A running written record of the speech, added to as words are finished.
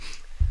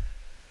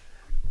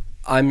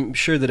I'm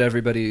sure that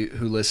everybody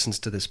who listens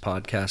to this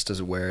podcast is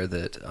aware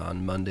that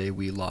on Monday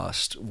we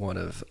lost one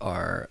of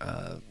our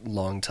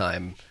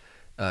longtime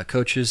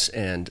coaches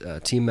and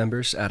team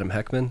members, Adam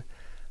Heckmann.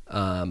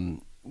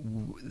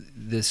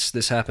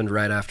 This happened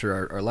right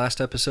after our last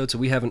episode, so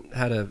we haven't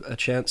had a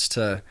chance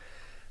to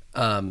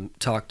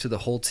talk to the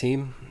whole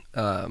team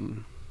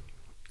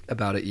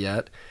about it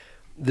yet.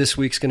 This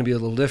week's going to be a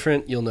little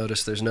different. You'll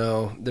notice there's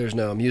no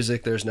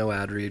music, there's no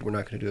ad read. We're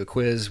not going to do a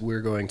quiz.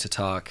 We're going to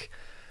talk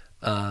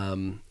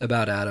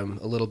about Adam,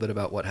 a little bit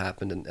about what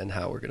happened and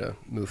how we're going to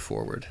move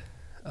forward.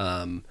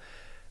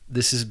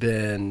 This has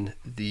been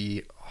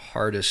the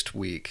hardest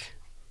week,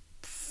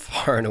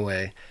 far and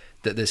away,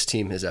 that this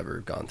team has ever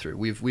gone through.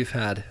 We've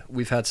had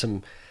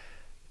some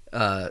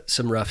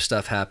rough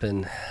stuff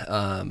happen.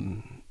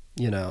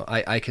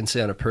 I can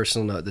say on a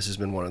personal note, this has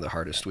been one of the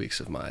hardest weeks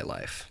of my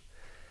life.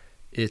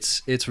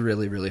 It's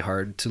really, really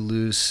hard to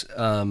lose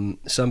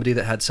somebody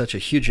that had such a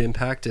huge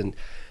impact and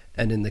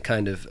in the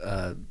kind of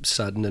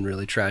sudden and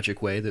really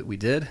tragic way that we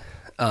did.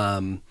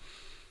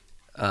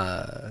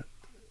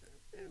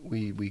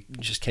 We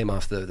just came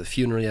off the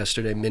funeral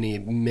yesterday.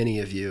 Many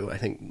of you, I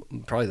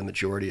think probably the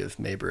majority of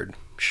Maybird,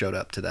 showed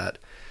up to that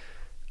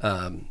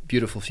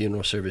beautiful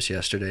funeral service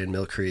yesterday in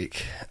Mill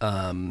Creek.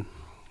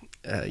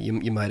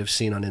 You might have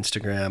seen on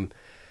Instagram,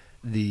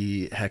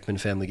 the Heckmann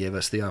family gave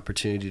us the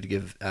opportunity to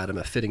give Adam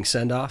a fitting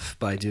send-off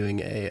by doing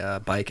a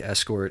bike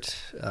escort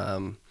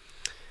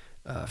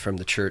from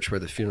the church where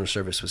the funeral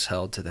service was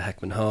held to the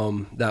Heckmann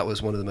home. That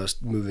was one of the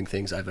most moving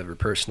things I've ever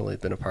personally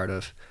been a part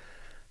of.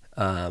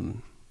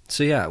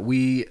 So yeah,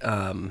 we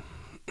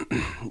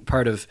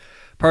part of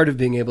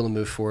being able to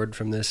move forward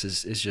from this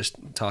is just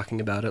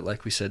talking about it.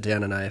 Like we said,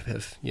 Dan and I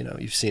have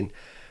you've seen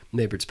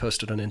Neighbors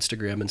posted on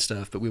Instagram and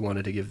stuff, but we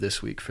wanted to give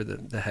this week for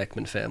the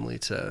Heckmann family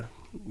to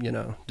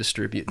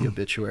distribute the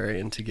obituary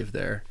and to give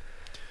their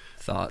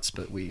thoughts.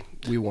 But we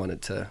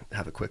wanted to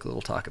have a quick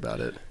little talk about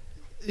it.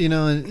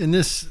 And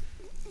this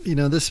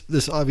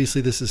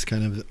obviously this is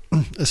kind of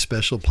a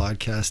special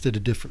podcast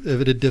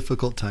at a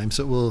difficult time,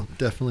 so it will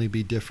definitely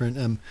be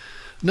different.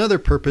 Another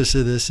purpose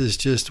of this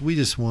is we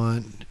just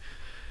want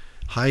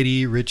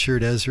Heidi,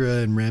 Richard, Ezra,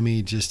 and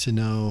Remy just to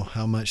know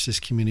how much this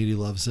community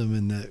loves them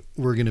and that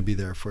we're going to be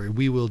there for you.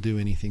 We will do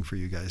anything for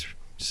you guys.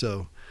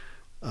 So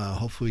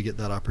hopefully we get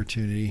that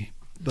opportunity.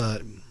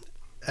 But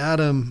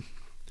Adam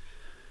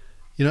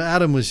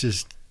was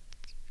just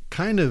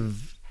kind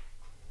of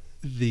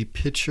the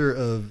picture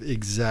of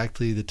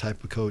exactly the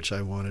type of coach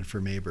I wanted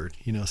for Maybird.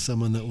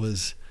 Someone that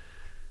was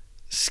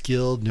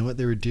skilled, knew what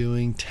they were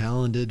doing,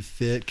 talented,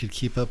 fit, could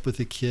keep up with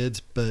the kids,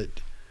 but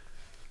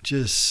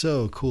just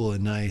so cool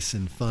and nice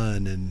and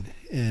fun.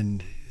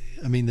 And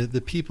I mean,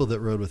 the people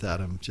that rode with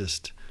Adam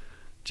just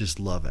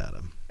love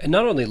Adam. And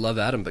not only love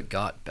Adam, but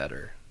got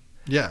better.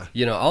 Yeah.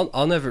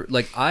 I'll never,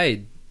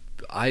 I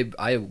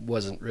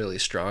wasn't really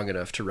strong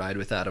enough to ride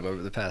with Adam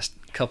over the past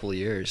couple of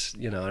years,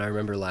 and I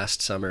remember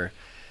last summer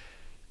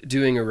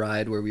doing a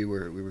ride where we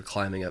were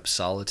climbing up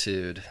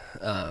Solitude,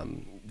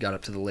 got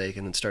up to the lake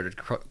and then started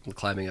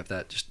climbing up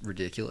that just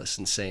ridiculous,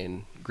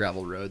 insane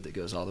gravel road that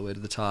goes all the way to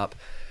the top.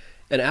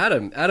 And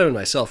Adam and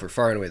myself were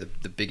far and away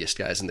the biggest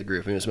guys in the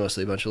group. I mean, it was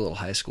mostly a bunch of little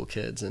high school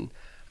kids. And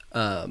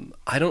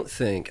I don't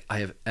think I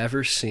have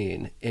ever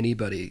seen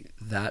anybody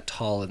that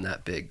tall and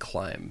that big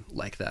climb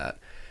like that.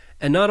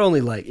 And not only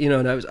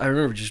and I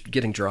remember just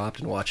getting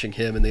dropped and watching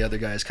him and the other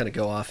guys kind of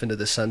go off into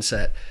the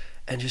sunset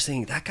and just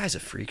thinking, that guy's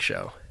a freak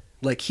show.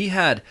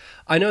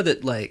 I know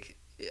that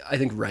I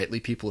think rightly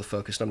people have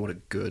focused on what a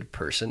good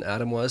person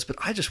Adam was, but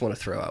I just want to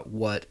throw out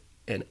what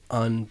an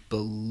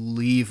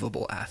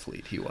unbelievable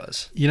athlete he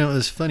was. It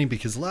was funny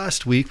because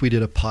last week we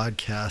did a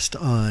podcast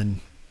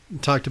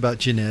talked about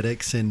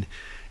genetics and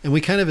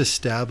we kind of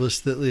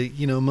established that,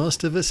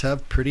 most of us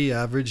have pretty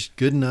average,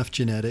 good enough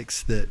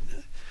genetics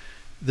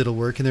that'll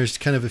work. And there's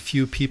kind of a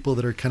few people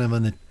that are kind of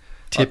on the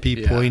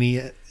tippy,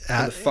 pointy on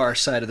the far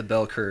side of the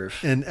bell curve.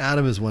 And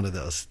Adam is one of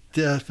those.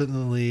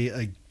 Definitely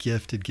a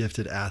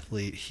gifted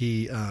athlete.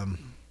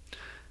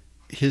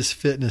 His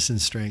fitness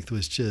and strength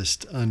was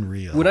just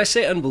unreal. When I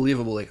say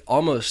unbelievable,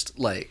 almost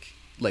like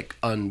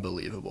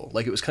unbelievable.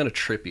 It was kind of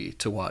trippy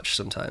to watch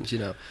sometimes,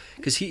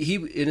 because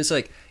it's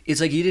like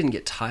he didn't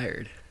get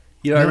tired.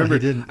 I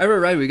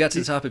remember we got to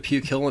the top of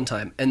Puke Hill one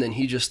time and then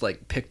he just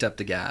picked up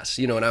the gas,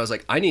 and I was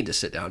like, I need to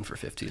sit down for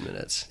 15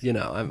 minutes,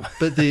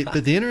 But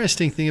the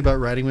interesting thing about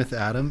riding with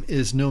Adam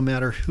is no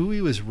matter who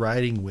he was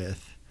riding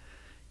with,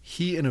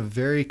 he in a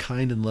very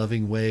kind and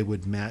loving way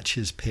would match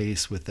his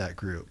pace with that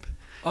group.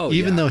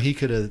 Even though he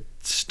could have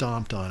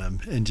stomped on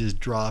him and just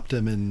dropped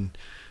him and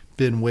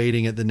been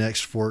waiting at the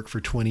next fork for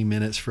 20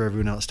 minutes for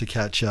everyone else to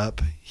catch up,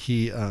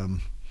 he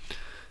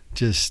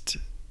just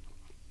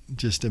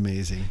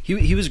amazing.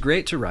 He was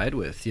great to ride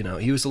with.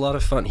 He was a lot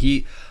of fun.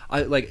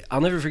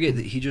 I'll never forget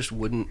that he just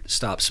wouldn't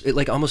stop.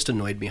 It almost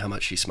annoyed me how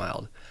much he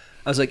smiled.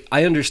 I was like,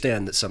 I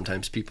understand that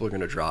sometimes people are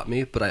going to drop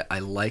me, but I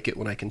like it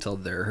when I can tell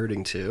they're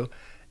hurting too.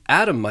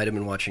 Adam might have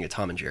been watching a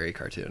Tom and Jerry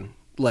cartoon.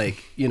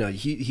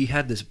 He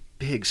had this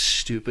big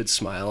stupid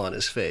smile on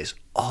his face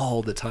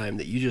all the time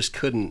that you just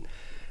couldn't.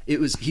 He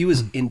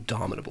was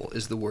indomitable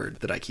is the word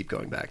that I keep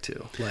going back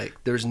to. Like,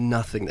 there's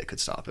nothing that could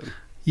stop him.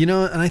 You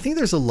know, and I think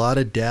there's a lot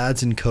of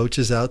dads and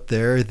coaches out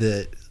there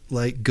that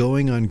like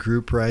going on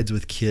group rides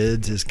with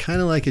kids is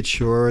kind of like a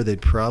chore.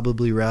 They'd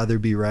probably rather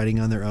be riding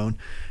on their own.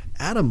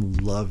 Adam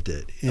loved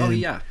it. And, oh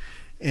yeah.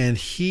 And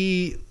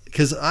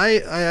because I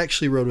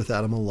actually rode with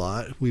Adam a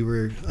lot. We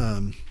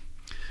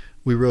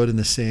rode in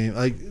the same,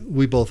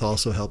 we both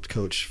also helped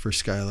coach for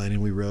Skyline,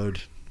 and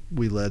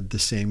we led the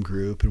same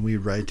group, and we'd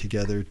ride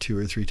together 2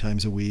 or 3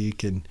 times a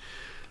week. And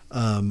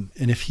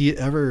if he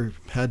ever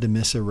had to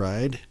miss a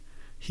ride,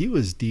 he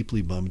was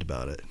deeply bummed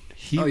about it.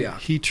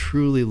 He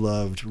truly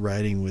loved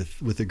riding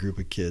with a group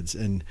of kids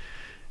and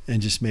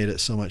just made it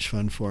so much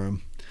fun for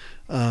him.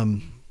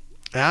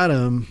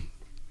 Adam,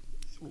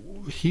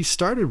 he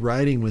started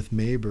riding with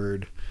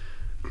Maybird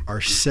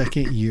our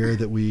second year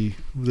that we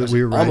were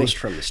riding. Almost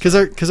from the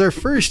start. Because our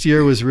first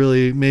year was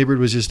really, Maybird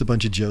was just a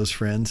bunch of Joe's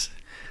friends.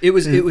 It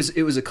was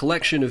a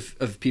collection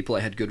of people I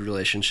had good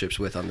relationships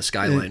with on the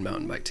Skyline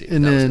mountain bike team.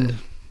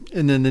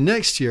 And then the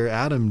next year,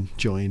 Adam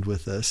joined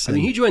with us. I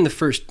mean, he joined the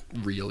first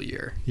real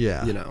year.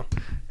 Yeah. You know.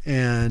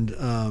 And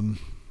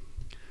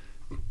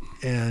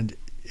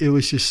it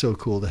was just so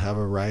cool to have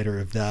a rider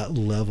of that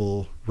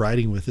level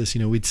riding with us.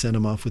 You know, we'd send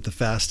him off with the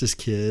fastest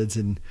kids,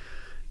 and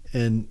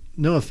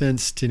no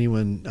offense to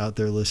anyone out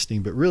there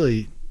listening, but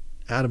really,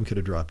 Adam could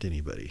have dropped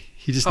anybody.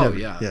 He just never.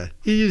 Yeah.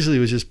 He usually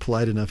was just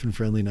polite enough and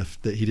friendly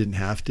enough that he didn't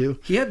have to.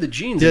 He had the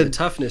genes and the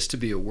toughness to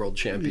be a world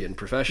champion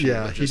professional.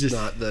 Yeah,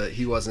 but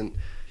he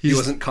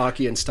wasn't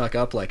cocky and stuck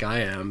up like I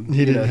am.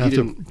 He didn't have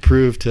to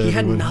prove to. He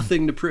had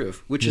nothing to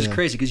prove, which is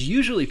crazy, because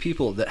usually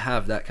people that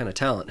have that kind of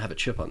talent have a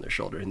chip on their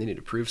shoulder and they need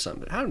to prove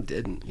something. But Adam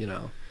didn't, you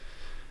know.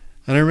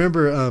 And I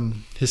remember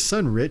his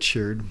son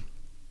Richard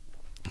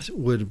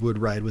would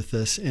ride with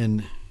us,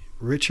 and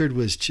Richard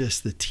was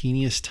just the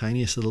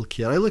tiniest little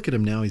kid. I look at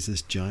him now; he's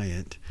this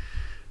giant.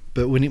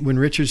 But when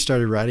Richard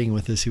started riding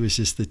with us, he was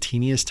just the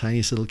tiniest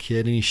little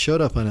kid, and he showed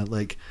up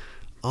on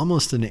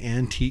almost an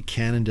antique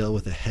Cannondale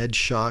with a head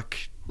shock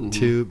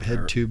tube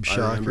shock.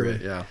 I remember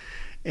it, yeah.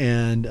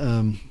 And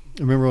I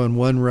remember on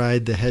one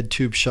ride, the head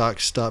tube shock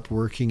stopped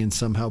working, and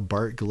somehow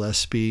Bart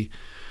Gillespie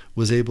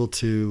was able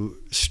to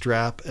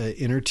strap an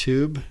inner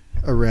tube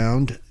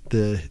around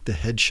the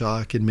head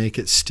shock and make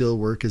it still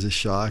work as a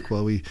shock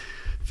while we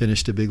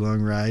finished a big long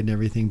ride and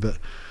everything. But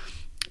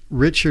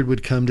Richard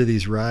would come to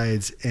these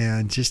rides,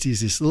 and just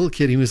he's this little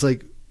kid. He was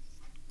like,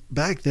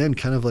 back then,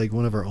 kind of like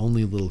one of our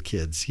only little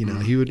kids, you know.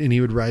 He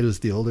would ride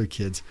with the older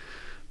kids,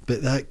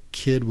 but that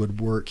kid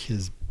would work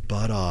his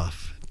butt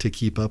off to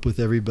keep up with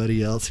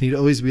everybody else, and he'd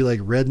always be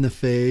like red in the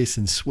face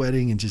and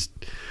sweating and just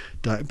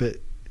die. But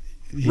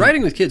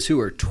riding with kids who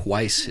are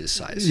twice his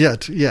size.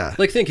 Yeah.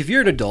 Like, think if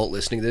you're an adult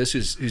listening to this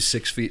who's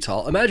 6 feet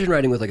tall. Imagine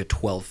riding with like a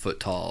 12-foot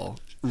tall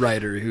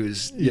rider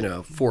who's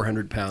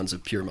 400 pounds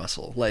of pure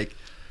muscle. Like,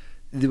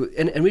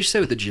 and we should say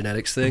with the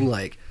genetics thing,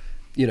 like,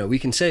 you know, we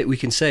can say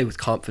with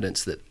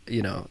confidence that,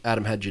 you know,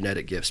 Adam had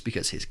genetic gifts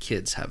because his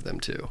kids have them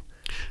too.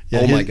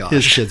 Yeah, my gosh,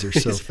 his kids are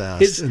so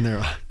fast, and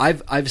they're.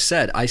 I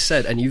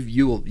said, and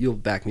you'll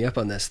back me up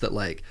on this, that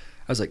like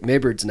I was like,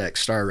 Maybird's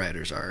next star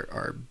riders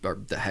are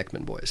the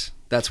Heckmann boys.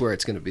 That's where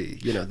it's going to be.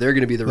 You know, they're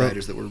going to be the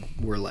riders that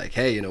we're like,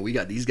 hey, you know, we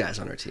got these guys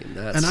on our team.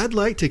 And I'd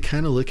like to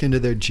kind of look into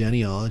their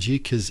genealogy,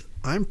 because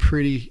I'm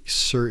pretty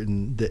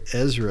certain that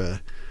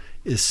Ezra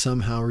is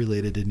somehow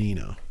related to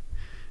Nino.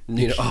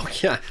 Oh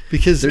yeah,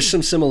 because there's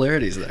some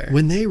similarities there.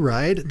 When they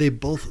ride, they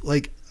both,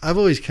 like, I've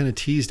always kind of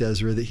teased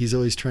Ezra that he's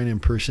always trying to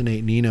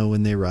impersonate Nino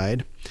when they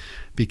ride,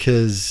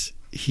 because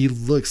he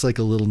looks like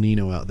a little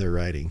Nino out there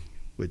riding,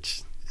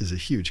 which is a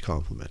huge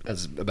compliment.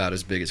 That's about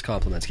as big as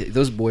compliments.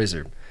 Those boys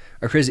are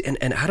crazy. And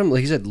Adam,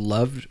 like he said,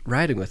 loved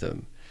riding with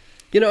him.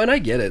 You know, and I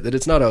get it, that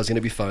it's not always going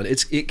to be fun.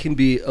 It can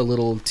be a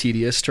little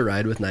tedious to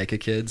ride with NICA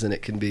kids, and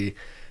it can be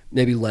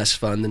maybe less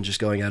fun than just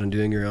going out and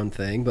doing your own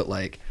thing. But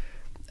like,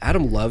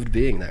 Adam loved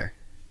being there.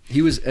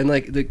 He was, and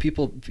like the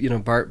people, you know,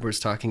 Bart was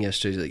talking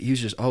yesterday, like, he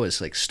was just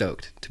always like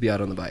stoked to be out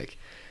on the bike.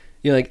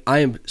 You know, like, I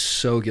am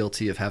so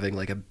guilty of having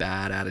like a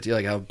bad attitude,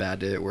 like I have a bad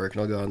day at work,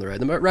 and I'll go on the ride.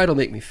 The ride will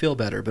make me feel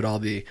better, but I'll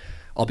be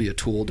a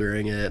tool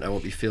during it. I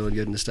won't be feeling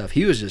good and stuff.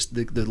 He was just,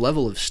 the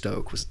level of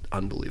stoke was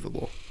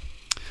unbelievable.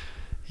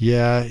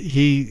 Yeah,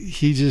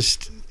 he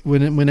just,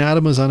 when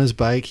Adam was on his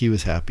bike, he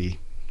was happy.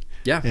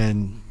 Yeah.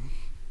 And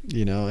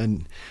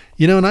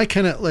and I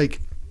kind of like,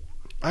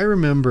 I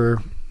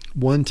remember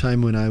one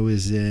time when I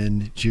was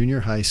in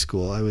junior high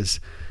school, I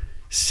was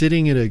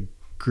sitting at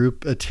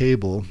a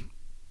table,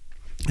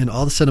 and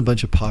all of a sudden a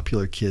bunch of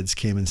popular kids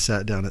came and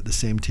sat down at the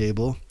same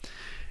table,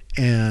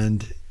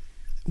 and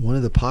one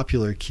of the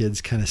popular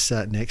kids kind of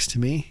sat next to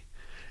me,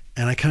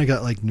 and I kind of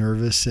got like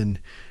nervous, and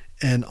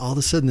all of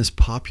a sudden this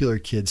popular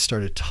kid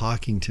started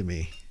talking to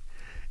me,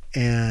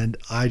 and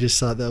I just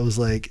thought that was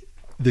like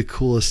the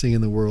coolest thing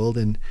in the world.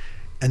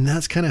 And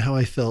that's kind of how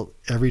I felt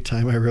every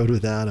time I rode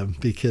with Adam,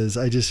 because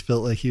I just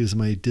felt like he was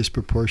my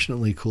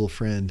disproportionately cool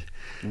friend.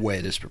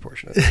 Way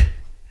disproportionate.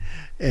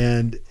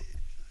 And,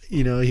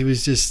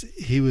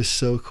 he was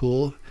so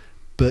cool,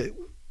 but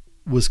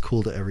was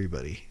cool to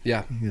everybody.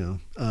 Yeah.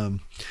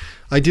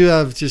 I do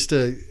have just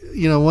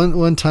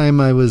one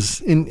time I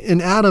was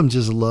and Adam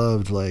just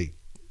loved like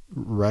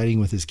riding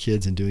with his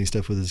kids and doing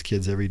stuff with his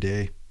kids every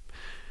day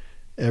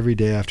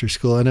after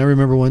school. And I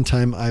remember one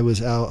time I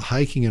was out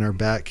hiking in our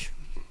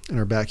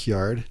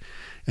backyard,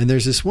 and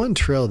there's this one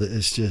trail that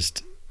is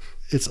just,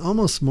 it's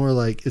almost more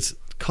like, it's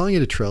calling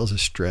it a trail is a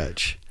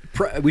stretch.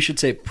 We should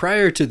say,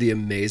 prior to the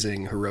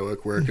amazing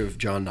heroic work of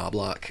John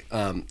Knobloch,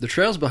 the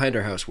trails behind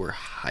our house were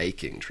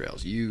hiking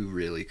trails. You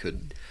really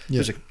could,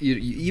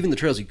 even the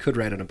trails you could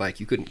ride on a bike,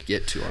 you couldn't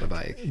get to on a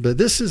bike. But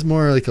this is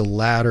more like a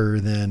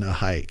ladder than a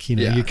hike.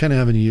 You kind of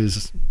having to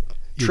use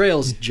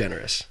trails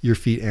generous your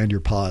feet and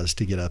your paws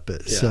to get up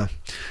it. Yeah. So,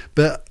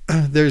 but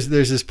there's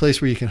this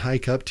place where you can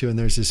hike up to, and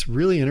there's this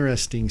really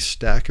interesting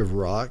stack of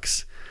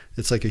rocks.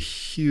 It's like a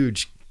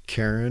huge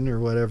cairn or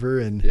whatever,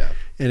 and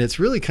it's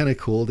really kind of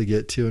cool to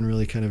get to and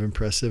really kind of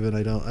impressive.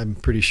 And I'm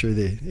pretty sure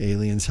the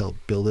aliens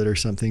helped build it or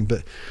something.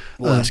 But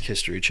we'll ask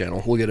History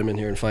Channel. We'll get them in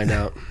here and find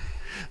out.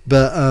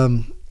 But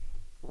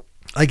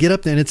I get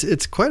up there, and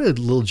it's quite a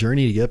little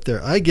journey to get up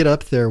there. I get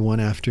up there one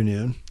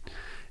afternoon,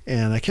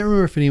 and I can't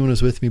remember if anyone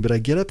was with me, but I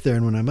get up there,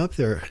 and when I'm up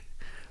there,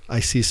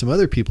 I see some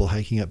other people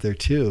hiking up there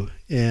too,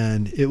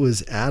 and it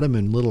was Adam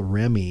and little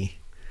Remy.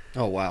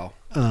 Oh wow.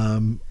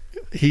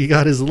 He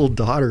got his little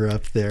daughter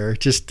up there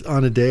just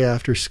on a day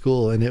after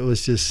school, and it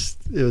was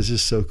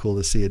just so cool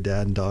to see a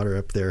dad and daughter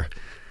up there.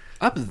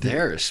 Up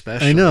there,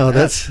 especially. I know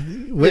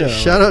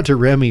shout out to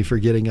Remy for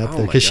getting up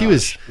there, because she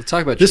was. Let's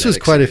talk about this was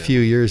quite again. A few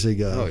years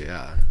ago. Oh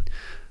yeah.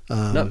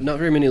 Not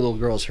very many little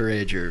girls her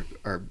age are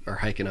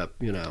hiking up,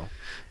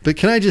 But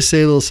can I just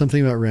say a little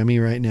something about Remy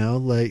right now?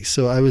 Like,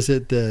 so I was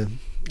at the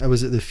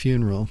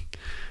funeral,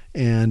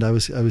 and I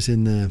was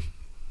in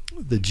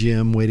the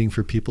gym waiting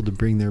for people to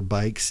bring their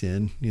bikes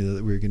in,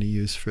 that we were going to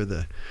use for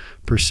the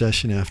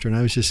procession after. And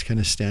I was just kind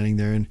of standing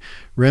there, and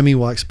Remy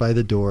walks by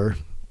the door,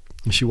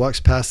 and she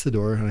walks past the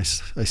door, and I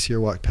see her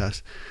walk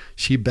past.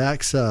 She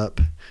backs up,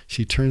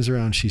 she turns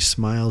around, she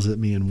smiles at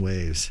me and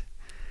waves.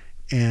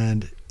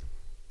 And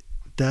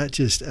that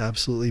just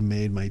absolutely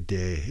made my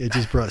day. It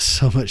just brought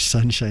so much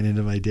sunshine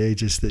into my day,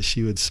 just that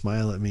she would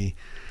smile at me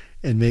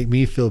and make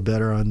me feel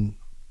better on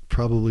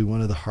probably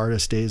one of the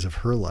hardest days of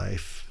her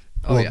life.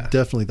 Oh, yeah.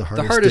 Definitely the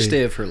hardest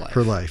day of her life.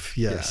 Her life,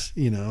 yes.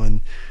 Yeah.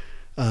 And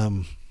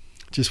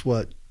just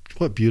what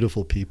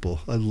beautiful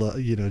people. I love,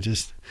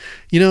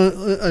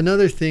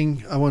 another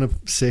thing I want to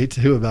say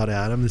too about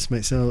Adam, this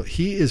might sound,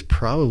 he is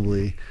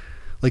probably,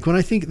 like when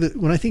I think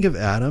of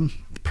Adam,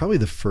 probably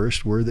the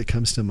first word that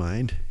comes to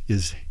mind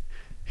is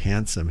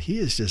handsome. He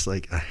is just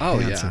like a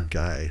handsome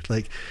guy.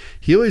 Like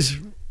he always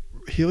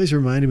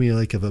reminded me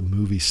like of a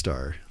movie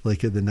star,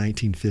 like in the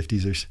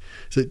 1950s or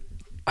so.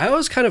 I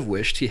always kind of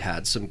wished he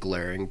had some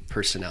glaring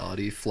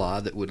personality flaw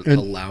that would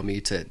allow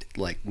me to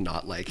like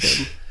not like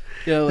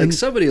him.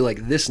 Somebody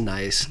like this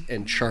nice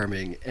and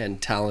charming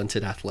and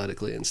talented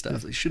athletically and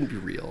stuff. He shouldn't be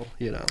real,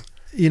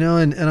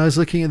 And I was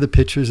looking at the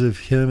pictures of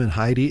him and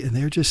Heidi, and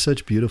they're just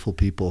such beautiful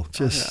people.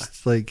 Just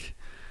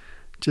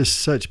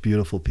such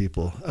beautiful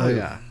people. Oh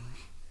yeah.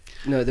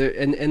 No, they're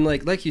and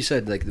like you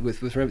said, like with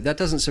that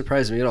doesn't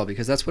surprise me at all,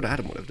 because that's what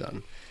Adam would have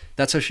done.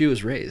 That's how she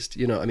was raised.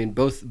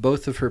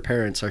 Both of her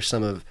parents are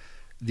some of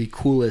the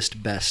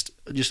coolest, best,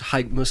 just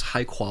most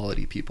high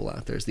quality people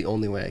out there is the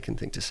only way I can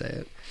think to say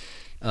it.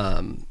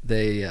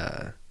 They,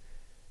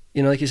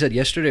 like you said,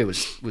 yesterday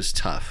was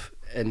tough.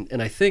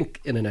 And I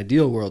think in an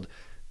ideal world,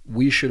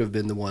 we should have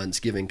been the ones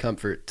giving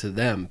comfort to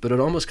them, but it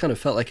almost kind of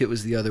felt like it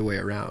was the other way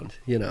around,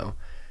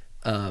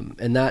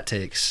 and that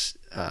takes,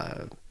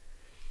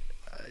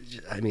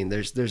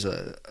 there's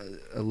a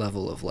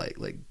level of like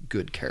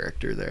good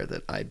character there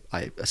that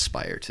I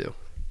aspire to.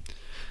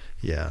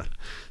 Yeah.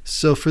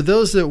 So for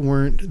those that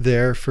weren't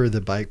there for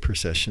the bike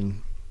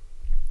procession,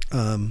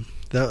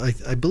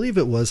 I believe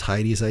it was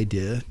Heidi's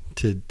idea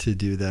to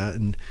do that.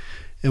 And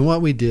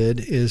what we did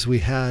is we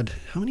had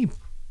we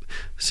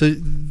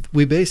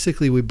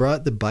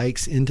brought the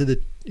bikes into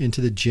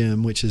the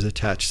gym, which is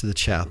attached to the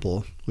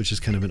chapel, which is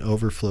kind of an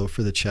overflow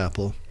for the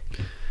chapel.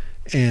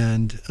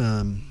 And,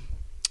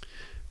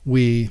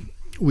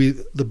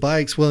 the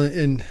bikes,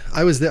 and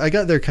I was there, I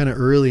got there kind of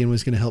early and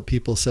was going to help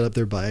people set up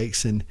their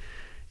bikes, and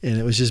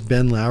it was just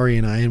Ben Lowry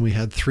and I, and we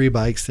had 3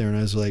 bikes there, and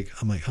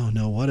I'm like, oh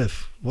no, what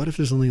if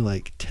there's only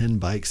like 10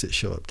 bikes that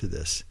show up to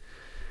this?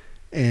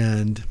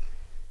 And,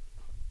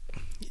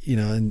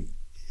 and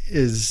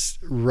is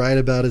right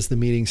about as the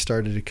meeting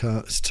started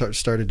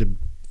to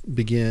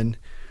begin,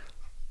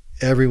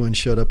 everyone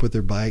showed up with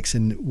their bikes,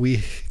 and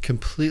we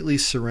completely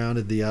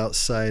surrounded the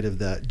outside of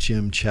that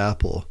gym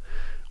chapel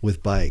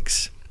with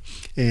bikes.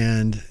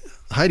 And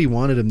Heidi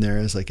wanted them there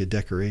as like a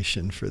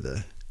decoration for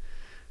the,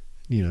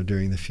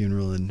 during the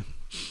funeral. And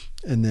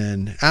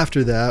then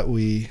after that,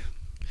 we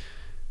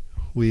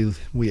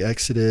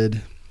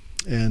exited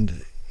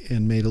and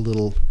made a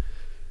little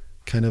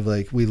kind of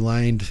like, we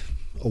lined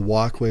a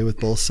walkway with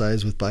both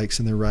sides with bikes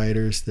and their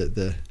riders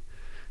that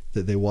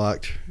they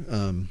walked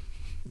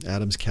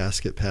Adam's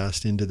casket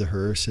passed into the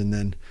hearse, and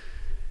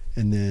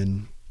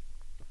then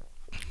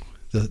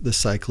the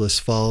cyclists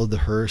followed the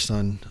hearse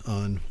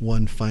on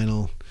one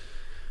final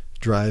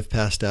drive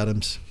past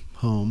Adam's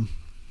home,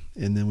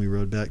 and then we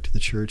rode back to the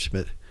church.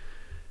 But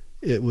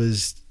it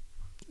was,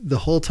 the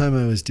whole time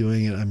I was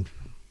doing it,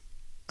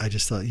 I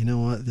just thought, you know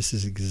what, this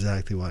is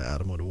exactly what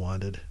Adam would have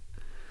wanted.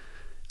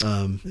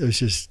 It was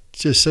just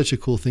such a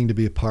cool thing to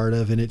be a part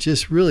of, and it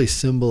just really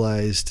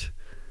symbolized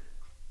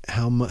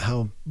how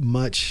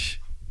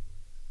much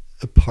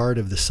a part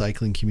of the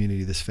cycling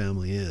community this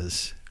family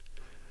is,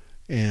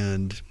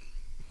 and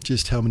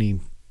just how many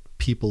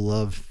people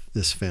love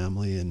this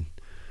family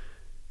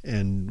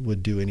and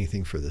would do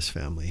anything for this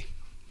family.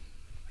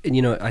 And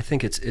you know, I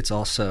think it's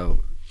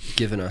also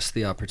given us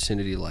the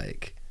opportunity,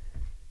 like,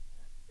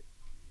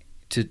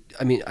 to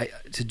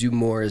do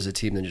more as a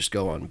team than just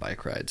go on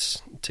bike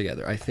rides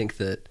together. I think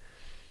that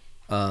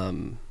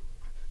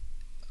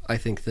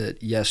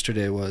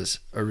yesterday was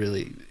a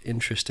really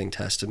interesting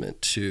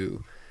testament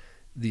to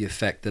the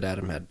effect that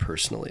Adam had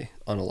personally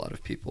on a lot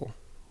of people,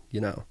 you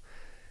know,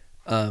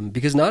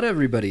 because not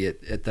everybody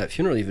at that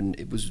funeral even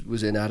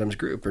was in Adam's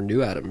group or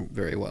knew Adam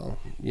very well,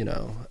 you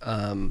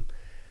know,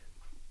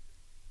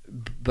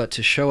 but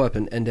to show up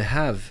and to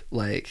have,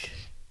 like,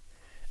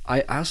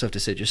 I also have to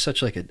say, just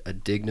such like a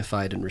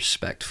dignified and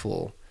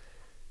respectful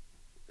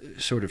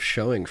sort of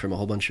showing from a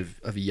whole bunch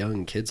of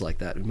young kids like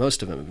that.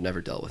 Most of them have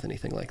never dealt with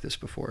anything like this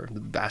before. The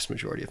vast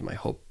majority of them, I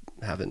hope,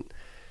 haven't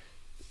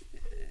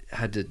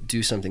had to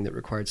do something that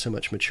required so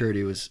much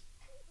maturity. Was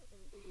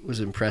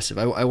impressive.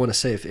 I want to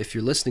say, if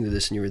you're listening to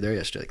this and you were there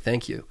yesterday, like,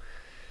 thank you.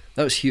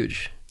 That was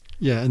huge.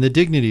 Yeah, and the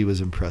dignity was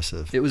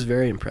impressive. It was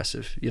very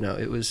impressive. You know,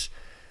 it was,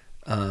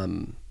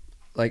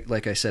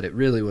 like I said, it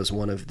really was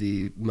one of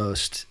the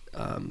most,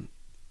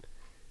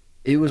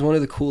 it was one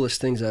of the coolest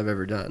things I've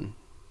ever done,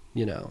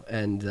 you know,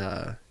 and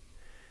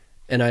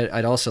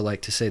I'd also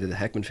like to say to the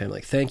Heckmann family,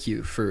 like, thank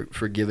you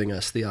for giving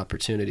us the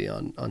opportunity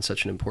on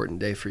such an important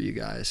day for you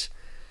guys,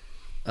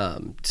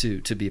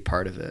 to be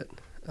part of it.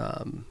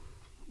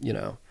 You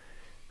know,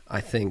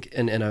 I think,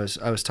 and I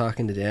was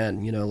talking to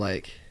Dan, you know,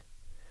 like,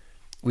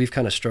 we've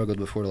kind of struggled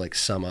before to, like,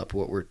 sum up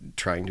what we're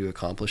trying to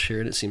accomplish here,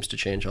 and it seems to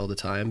change all the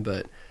time,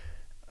 but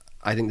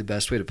I think the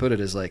best way to put it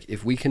is, like,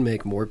 if we can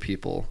make more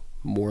people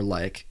more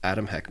like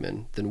Adam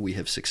Heckmann, then we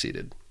have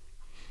succeeded,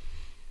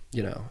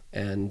 you know.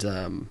 And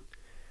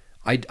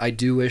I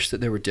do wish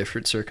that there were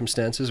different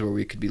circumstances where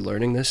we could be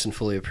learning this and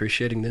fully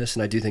appreciating this.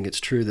 And I do think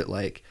it's true that,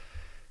 like,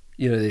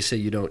 you know, they say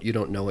you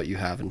don't know what you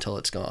have until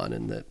it's gone,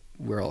 and that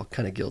we're all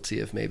kind of guilty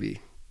of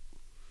maybe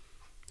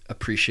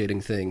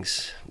appreciating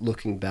things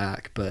looking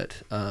back,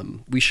 but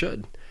we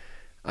should.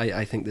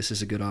 I think this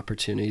is a good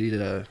opportunity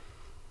to,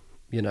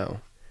 you know,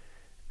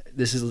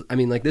 this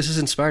has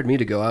inspired me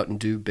to go out and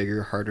do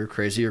bigger, harder,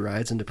 crazier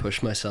rides, and to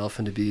push myself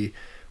and to be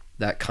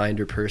that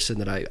kinder person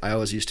that I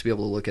always used to be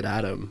able to look at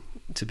Adam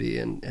to be.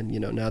 And you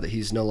know, now that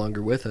he's no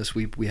longer with us,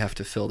 we have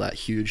to fill that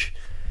huge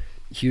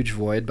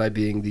void by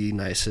being the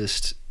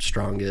nicest,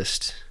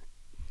 strongest,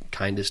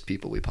 kindest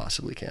people we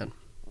possibly can.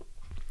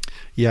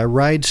 Yeah,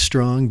 ride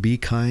strong, be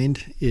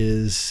kind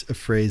is a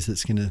phrase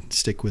that's going to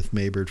stick with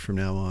Maybird from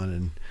now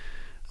on,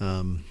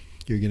 and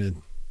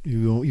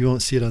you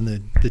won't see it on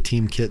the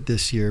team kit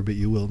this year, but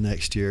you will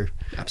next year.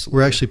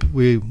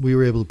 Absolutely. We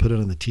were able to put it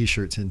on the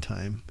t-shirts in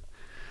time.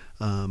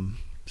 But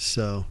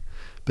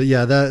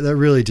yeah, that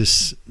really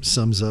just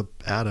sums up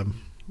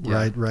Adam.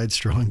 Yeah. Ride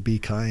strong, be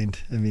kind.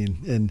 I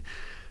mean, and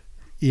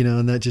you know,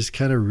 and that just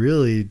kind of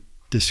really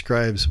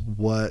describes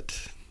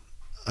what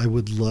I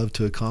would love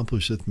to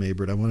accomplish with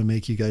Maybird. I want to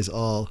make you guys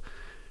all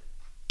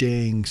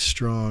dang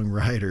strong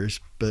riders,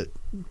 but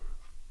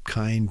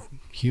kind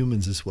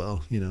humans as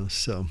well, you know.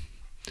 So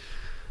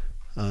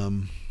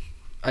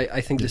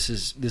I think this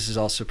is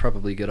also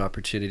probably a good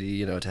opportunity,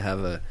 you know, to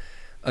have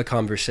a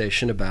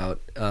conversation about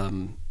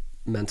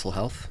mental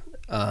health.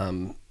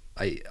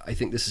 I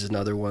think this is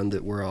another one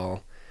that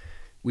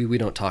we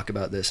don't talk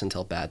about this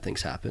until bad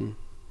things happen.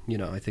 You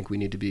know, I think we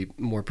need to be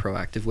more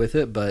proactive with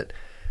it, but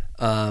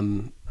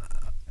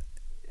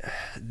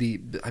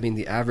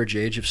the average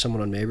age of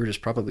someone on Maybird is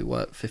probably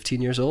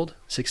 15 years old,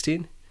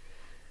 16.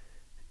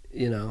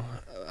 You know,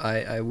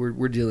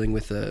 we're dealing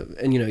with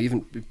and you know,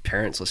 even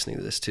parents listening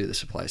to this too,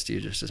 this applies to you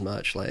just as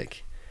much.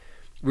 Like,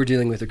 we're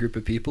dealing with a group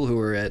of people who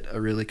are at a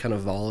really kind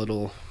of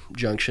volatile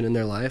junction in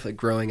their life. Like,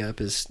 growing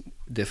up is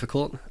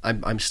difficult.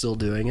 I'm still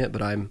doing it,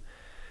 but I'm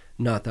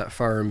not that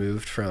far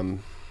removed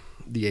from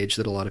the age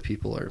that a lot of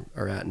people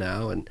are at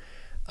now. And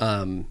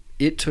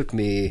it took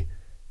me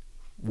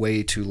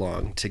way too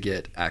long to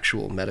get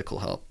actual medical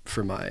help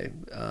for my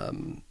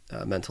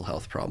mental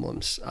health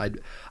problems.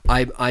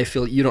 I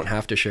feel you don't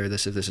have to share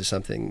this if this is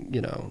something,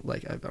 you know,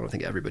 like, I don't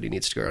think everybody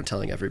needs to go around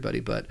telling everybody,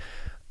 but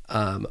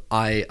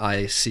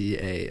I see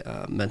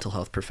a mental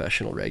health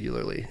professional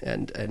regularly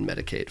and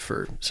medicate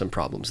for some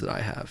problems that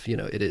I have. You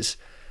know, it is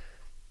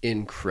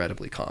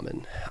incredibly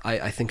common.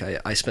 I think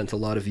I spent a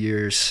lot of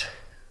years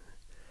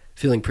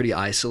feeling pretty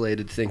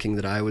isolated, thinking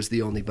that I was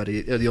the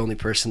only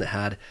person that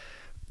had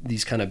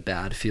these kind of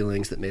bad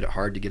feelings that made it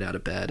hard to get out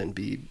of bed and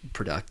be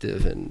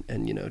productive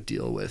and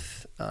deal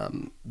with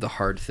the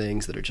hard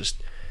things that are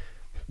just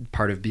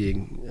part of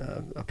being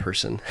a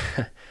person.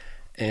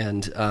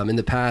 And in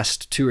the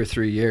past 2 or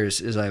 3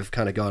 years, as I've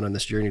kind of gone on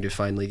this journey to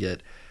finally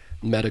get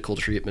medical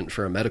treatment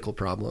for a medical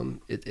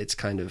problem, it's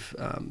kind of,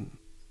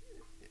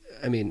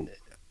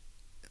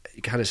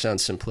 it kind of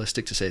sounds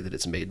simplistic to say that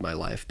it's made my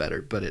life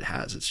better, but it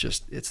has.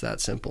 It's that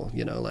simple,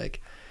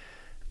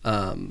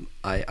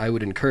 I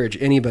would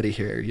encourage anybody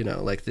here,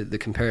 like the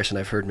comparison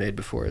I've heard made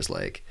before is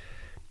like,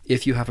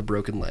 if you have a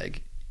broken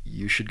leg,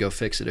 you should go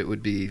fix it. It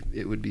would be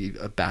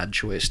a bad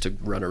choice to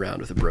run around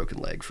with a broken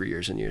leg for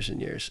years and years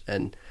and years.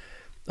 And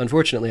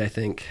unfortunately, I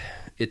think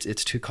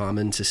it's too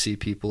common to see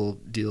people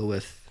deal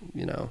with,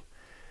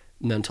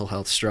 mental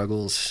health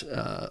struggles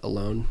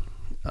alone,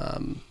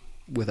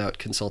 without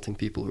consulting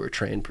people who are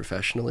trained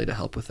professionally to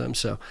help with them.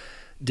 So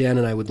Dan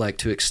and I would like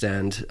to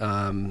extend,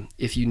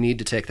 if you need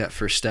to take that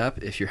first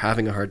step, if you're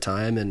having a hard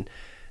time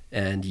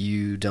and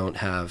you don't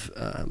have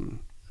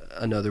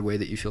another way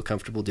that you feel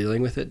comfortable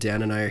dealing with it,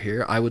 Dan and I are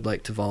here. I would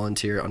like to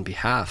volunteer on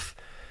behalf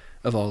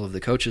of all of the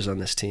coaches on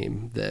this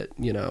team that,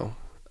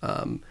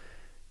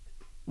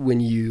 when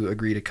you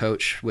agree to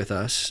coach with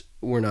us,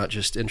 we're not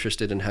just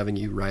interested in having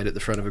you ride at the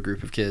front of a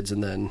group of kids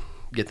and then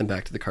get them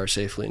back to the car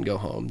safely and go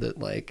home.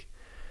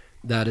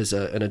 That is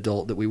an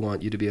adult that we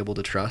want you to be able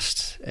to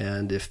trust.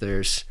 And if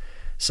there's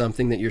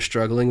something that you're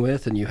struggling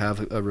with and you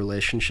have a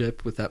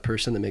relationship with that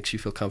person that makes you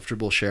feel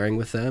comfortable sharing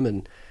with them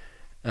and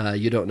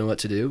you don't know what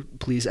to do,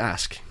 please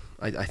ask.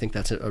 I think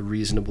that's a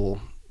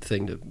reasonable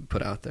thing to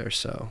put out there.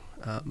 So,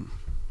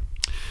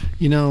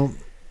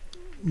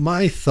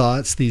 my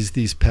thoughts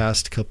these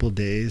past couple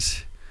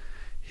days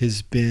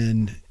has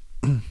been,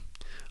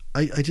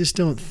 I just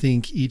don't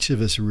think each of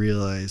us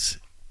realize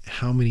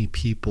how many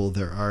people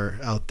there are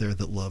out there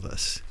that love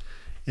us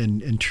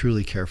and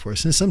truly care for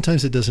us. And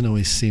sometimes it doesn't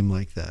always seem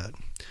like that.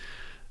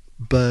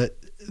 But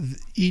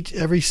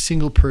every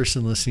single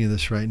person listening to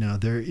this right now,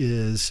 there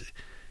is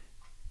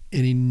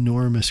an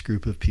enormous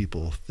group of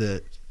people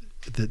that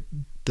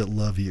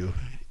love you.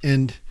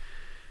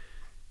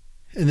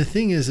 And the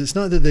thing is, it's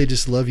not that they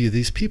just love you.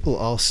 These people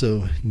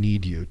also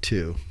need you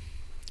too.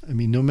 I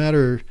mean, no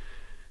matter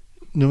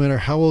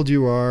how old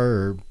you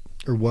are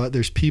or what,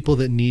 there's people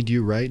that need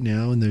you right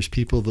now, and there's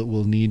people that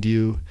will need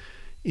you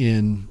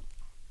in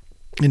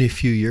a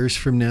few years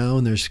from now,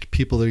 and there's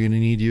people that are going to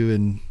need you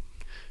in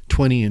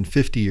 20 and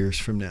 50 years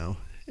from now.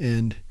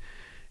 And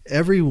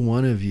every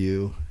one of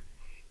you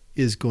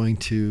is going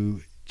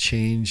to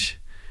change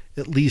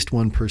at least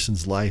one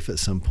person's life at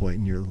some point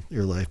in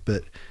your life,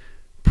 but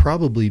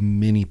probably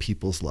many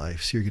people's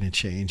lives you're going to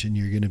change, and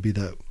you're going to be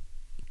that.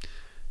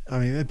 I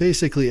mean,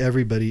 basically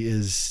everybody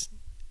is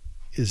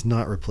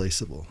not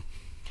replaceable.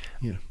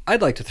 Yeah.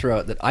 I'd like to throw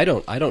out that I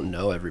don't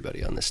know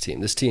everybody on this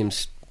team. This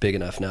team's big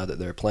enough now that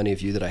there are plenty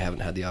of you that I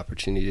haven't had the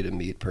opportunity to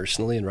meet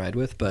personally and ride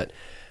with. But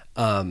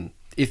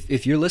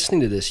if you're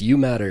listening to this, you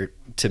matter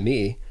to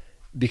me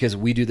because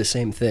we do the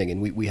same thing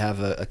and we have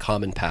a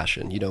common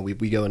passion.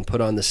 We go and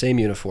put on the same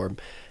uniform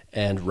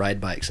and ride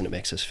bikes, and it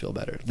makes us feel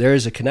better. There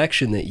is a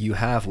connection that you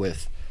have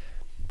with,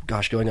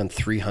 going on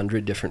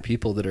 300 different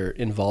people that are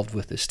involved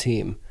with this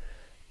team.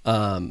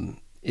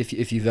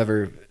 If you've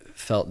ever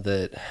felt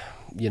that,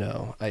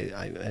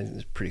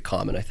 it's pretty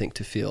common, I think,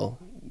 to feel,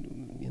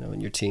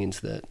 in your teens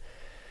that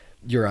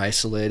you're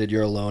isolated,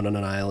 you're alone on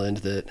an island,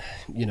 that,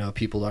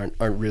 people aren't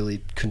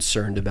really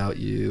concerned about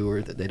you,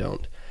 or that they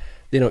don't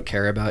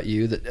care about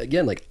you. That,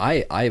 again, like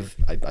I've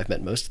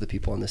met most of the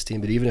people on this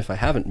team, but even if I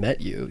haven't met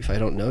you, if I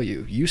don't know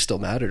you, you still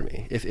matter to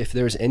me. If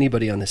there's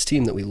anybody on this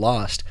team that we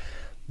lost,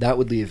 that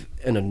would leave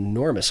an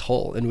enormous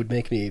hole and would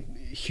make me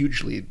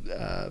hugely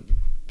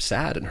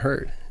sad and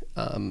hurt.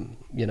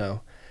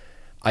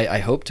 I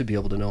hope to be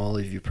able to know all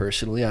of you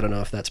personally. I don't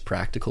know if that's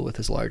practical with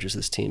as large as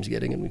this team's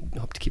getting, and we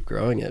hope to keep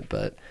growing it.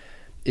 But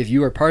if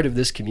you are part of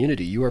this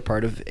community, you are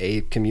part of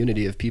a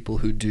community of people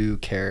who do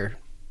care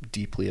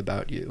deeply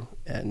about you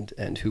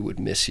and who would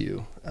miss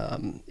you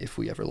if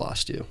we ever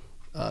lost you.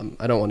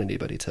 I don't want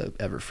anybody to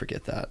ever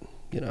forget that,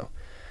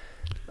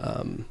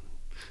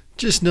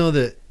 Just know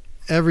that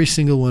every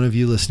single one of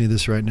you listening to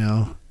this right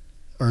now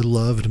are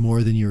loved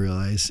more than you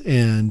realize,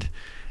 and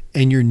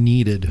you're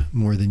needed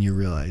more than you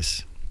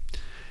realize.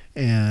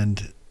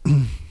 And,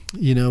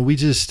 I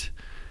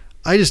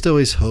just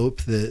always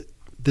hope that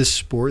this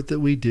sport that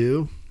we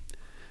do,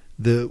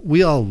 that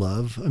we all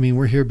love. I mean,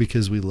 we're here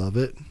because we love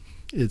it.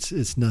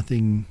 It's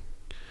nothing,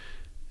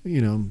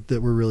 that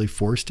we're really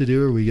forced to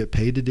do or we get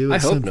paid to do. I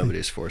hope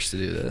nobody's forced to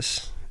do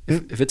this.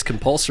 If it's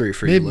compulsory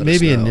for you, let us know.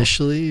 Maybe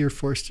initially you're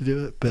forced to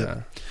do it,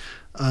 but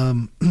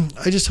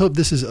I just hope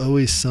this is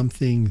always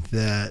something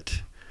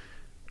that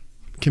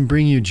can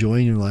bring you joy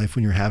in your life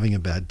when you're having a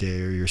bad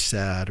day or you're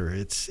sad, or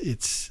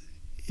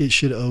it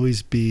should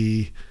always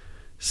be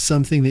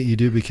something that you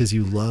do because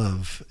you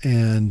love.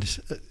 And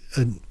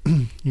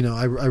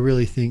I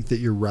really think that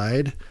your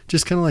ride,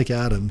 just kind of like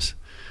Adam's,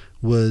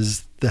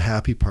 was the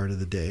happy part of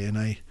the day.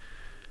 And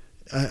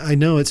I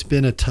know it's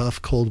been a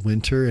tough, cold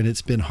winter, and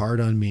it's been hard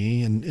on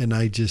me. And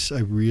I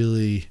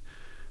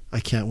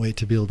can't wait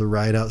to be able to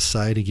ride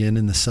outside again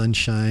in the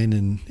sunshine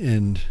and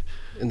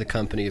in the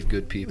company of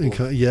good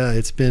people. Yeah,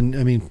 it's been,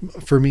 I mean,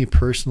 for me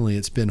personally,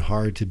 it's been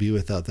hard to be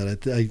without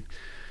that.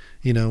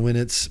 When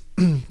it's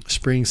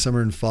spring,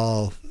 summer, and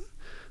fall,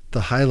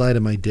 the highlight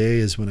of my day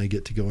is when I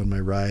get to go on my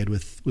ride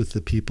with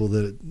the people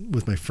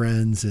with my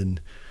friends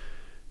and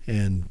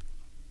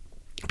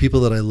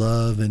people that I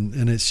love.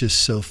 And it's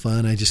just so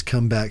fun. I just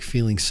come back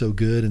feeling so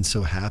good and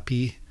so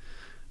happy.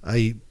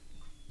 I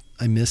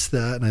miss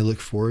that and I look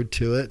forward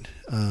to it.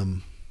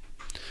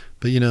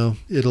 But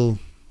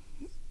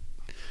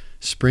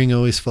spring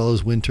always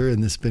follows winter,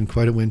 and this has been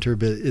quite a winter,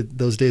 but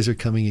those days are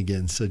coming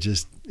again. So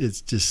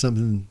it's just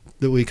something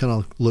that we kind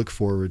of look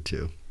forward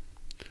to.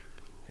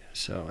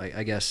 So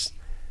I guess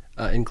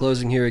in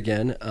closing here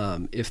again,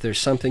 if there's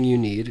something you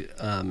need,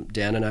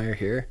 Dan and I are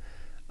here.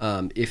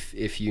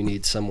 If you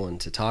need someone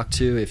to talk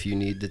to, if you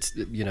need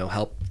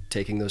help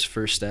taking those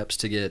first steps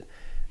to get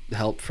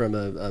help from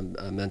a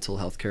mental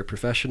health care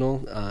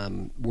professional,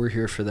 we're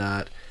here for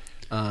that.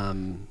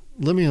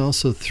 Let me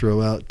also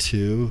throw out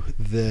too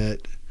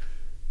that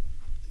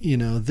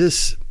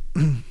this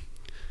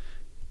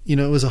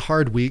it was a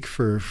hard week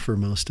for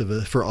most of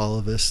us, for all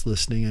of us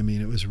listening. I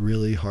mean, it was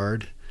really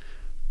hard.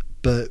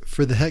 But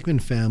for the Heckmann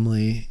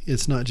family,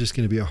 it's not just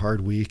going to be a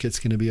hard week. It's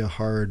going to be a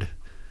hard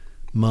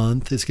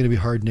month. It's going to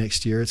be hard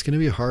next year. It's going to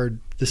be hard.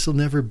 This will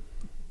never,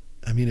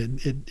 I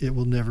mean, it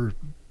will never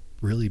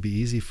really be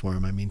easy for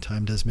him. I mean,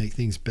 time does make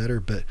things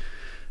better, but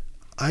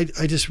I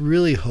just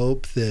really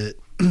hope that,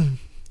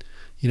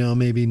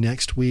 maybe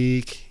next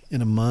week,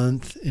 in a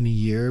month, in a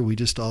year, we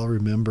just all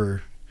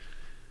remember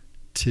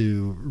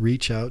to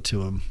reach out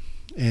to him.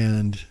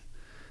 And,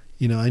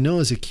 I know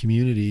as a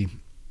community,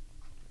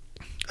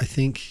 I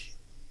think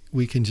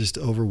we can just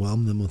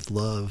overwhelm them with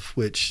love,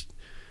 which,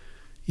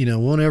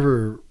 won't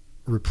ever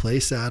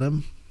replace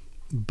Adam,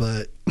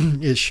 but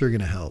it's sure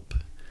going to help.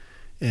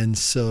 And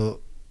so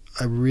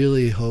I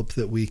really hope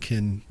that we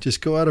can just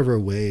go out of our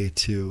way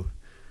to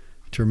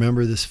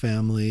remember this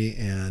family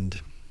and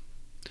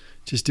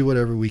just do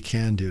whatever we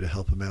can do to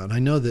help them out. And I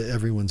know that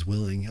everyone's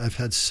willing. I've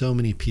had so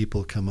many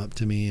people come up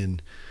to me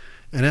and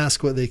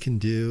ask what they can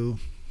do.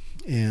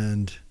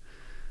 And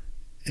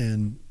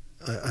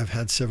I've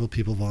had several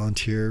people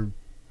volunteer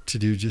to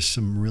do just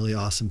some really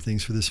awesome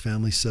things for this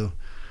family. So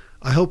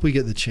I hope we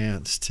get the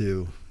chance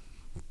to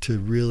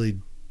really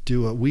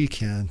do what we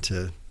can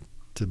to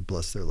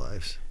bless their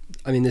lives.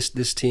 I mean,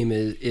 this team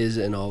is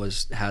and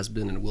always has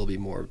been and will be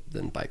more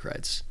than bike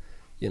rides,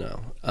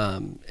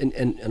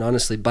 and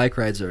honestly, bike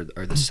rides are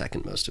the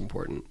second most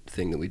important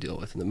thing that we deal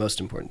with, and the most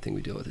important thing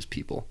we deal with is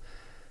people.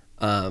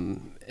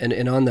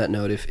 And on that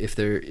note,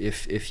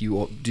 if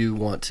you do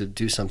want to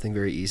do something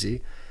very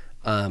easy,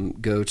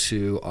 go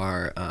to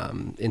our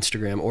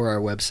Instagram or our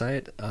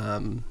website.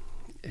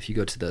 If you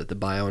go to the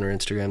bio on our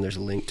Instagram, there's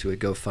a link to a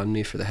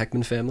GoFundMe for the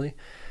Heckmann family.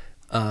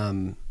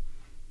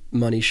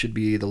 Money should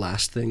be the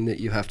last thing that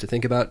you have to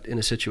think about in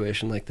a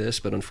situation like this,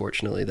 but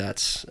unfortunately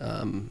that's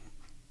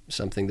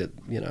something that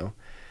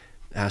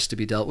has to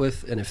be dealt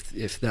with. And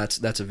if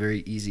that's a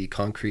very easy,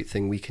 concrete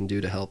thing we can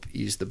do to help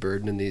ease the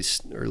burden in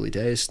these early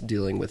days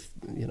dealing with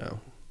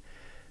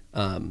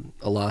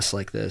a loss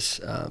like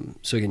this.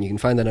 So again, you can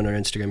find that on our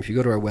Instagram. If you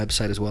go to our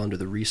website as well, under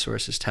the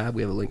resources tab,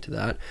 we have a link to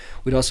that.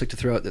 We'd also like to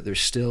throw out that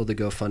there's still the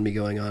GoFundMe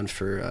going on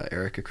for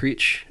Erica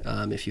Creech.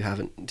 If you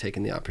haven't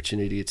taken the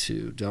opportunity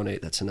to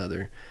donate, that's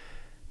another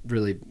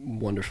really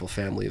wonderful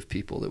family of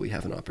people that we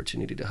have an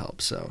opportunity to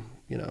help. So,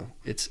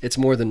 it's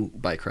more than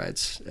bike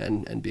rides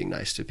and being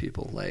nice to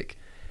people. Like,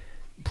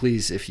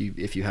 please, if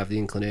you have the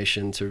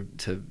inclination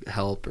to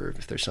help, or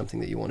if there's something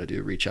that you want to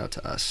do, reach out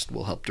to us.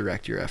 We'll help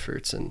direct your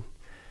efforts. And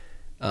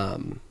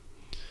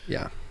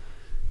yeah.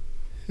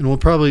 And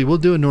we'll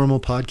do a normal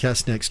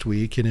podcast next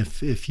week. And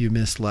if you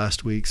missed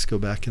last week's, go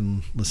back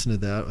and listen to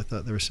that. I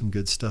thought there was some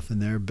good stuff in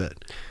there,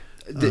 but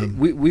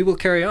we will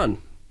carry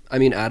on. I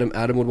mean, Adam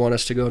would want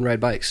us to go and ride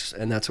bikes,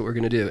 and that's what we're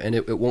going to do. And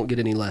it won't get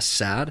any less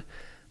sad.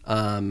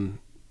 And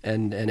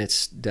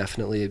it's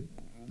definitely,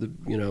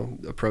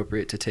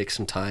 appropriate to take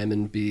some time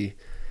and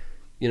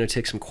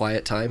take some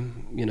quiet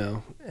time,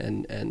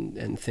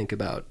 and think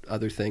about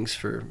other things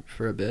for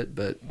a bit.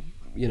 But,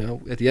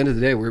 at the end of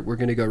the day, we're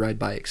going to go ride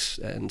bikes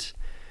and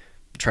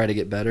try to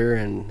get better.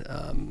 And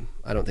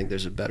I don't think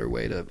there's a better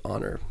way to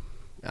honor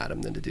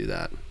Adam than to do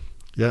that.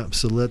 Yeah.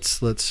 So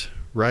let's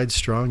ride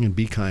strong and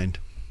be kind.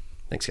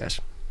 Thanks, guys.